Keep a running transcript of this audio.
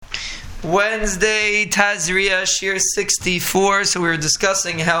Wednesday, Tazria, Shiur 64. So we were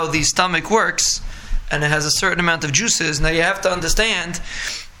discussing how the stomach works, and it has a certain amount of juices. Now you have to understand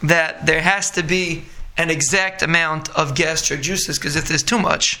that there has to be an exact amount of gastric juices, because if there's too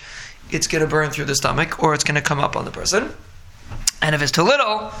much, it's going to burn through the stomach, or it's going to come up on the person. And if it's too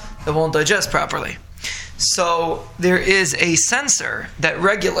little, it won't digest properly. So there is a sensor that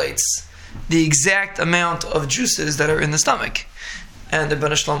regulates the exact amount of juices that are in the stomach. And the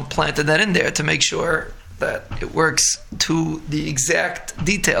Ben Shalom planted that in there to make sure that it works to the exact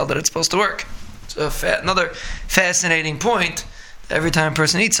detail that it's supposed to work. So another fascinating point, every time a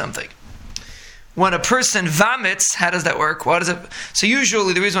person eats something. When a person vomits, how does that work? Why does it? So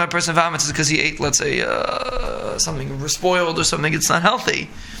usually the reason why a person vomits is because he ate, let's say, something spoiled or something that's not healthy.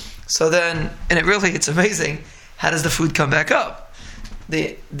 So then, and it's amazing, how does the food come back up?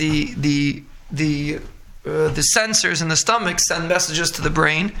 The sensors in the stomach send messages to the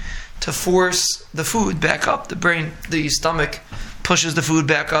brain to force the food back up. The stomach pushes the food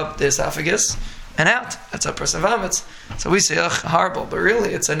back up the esophagus and out. That's how a person vomits. So we say, ugh, horrible, but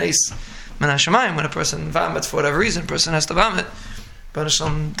really it's a nice min hashamayim. When a person vomits for whatever reason, a person has to vomit. But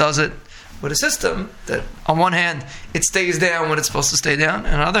Hashem does it with a system that, on one hand, it stays down when it's supposed to stay down,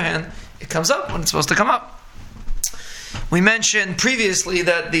 and on the other hand, it comes up when it's supposed to come up. We mentioned previously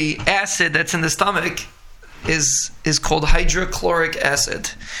that the acid that's in the stomach is called hydrochloric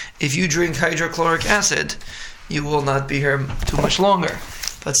acid. If you drink hydrochloric acid, you will not be here too much longer.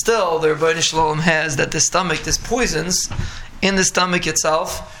 But still, the Rebbeinu Shalom has that this poisons in the stomach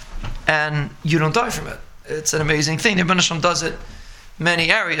itself, and you don't die from it. It's an amazing thing. The Rebbeinu Shalom does it in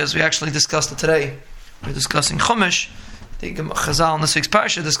many areas. We actually discussed it today. We're discussing Chumash. The Chazal in the 6th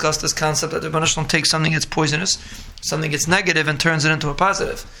Parsha discussed this concept that the Rebbeinu Shalom takes something that's poisonous, something that's negative, and turns it into a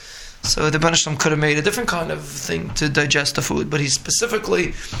positive. So the Rebbeinu Shalom could have made a different kind of thing to digest the food, but he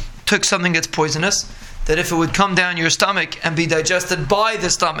specifically took something that's poisonous, that if it would come down your stomach and be digested by the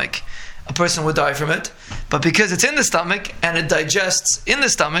stomach, a person would die from it. But because it's in the stomach, and it digests in the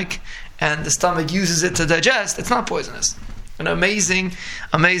stomach, and the stomach uses it to digest, it's not poisonous. An amazing,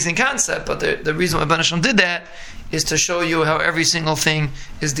 amazing concept, but the reason why Ben Shalom did that is to show you how every single thing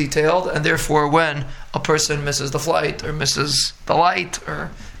is detailed, and therefore when a person misses the flight, or misses the light, or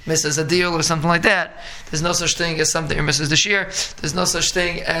misses a deal or something like that, there's no such thing as something, or misses the shiur, there's no such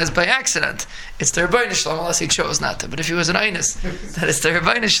thing as by accident. It's the Rebbeinu Shalom, unless he chose not to. But if he was an Einus, that is the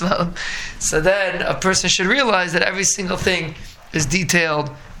Rebbeinu Shalom. So then a person should realize that every single thing is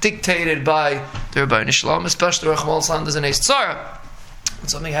detailed, dictated by the Rebbeinu Shalom, especially Rachmana litzlan there's an Eis Tzara. When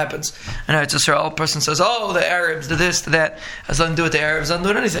something happens, and Eretz Yisrael, a person says, oh, the Arabs did this, did that, has nothing to do with the Arabs, doesn't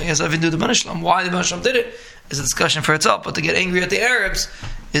do anything, has nothing to do with the Ben Shalom. Why the Ben Shalom did it is a discussion for itself, but to get angry at the Arabs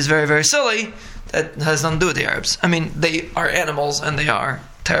is very, very silly. That has nothing to do with the Arabs. I mean, they are animals, and they are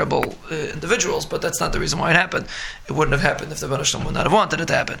terrible individuals, but that's not the reason why it happened. It wouldn't have happened if the Ben Shalom would not have wanted it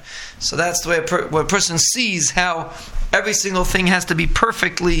to happen. So that's the way when a person sees how every single thing has to be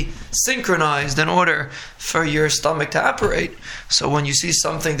perfectly synchronized in order for your stomach to operate. So when you see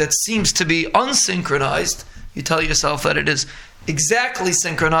something that seems to be unsynchronized, you tell yourself that it is exactly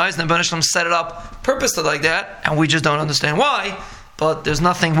synchronized, and Ben Shalom set it up purposely like that, and we just don't understand why. But there's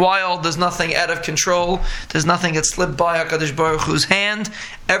nothing wild, there's nothing out of control, there's nothing that slipped by HaKadosh Baruch Hu's hand.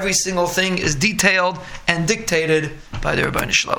 Every single thing is detailed and dictated by the Rebbeinu Shalom.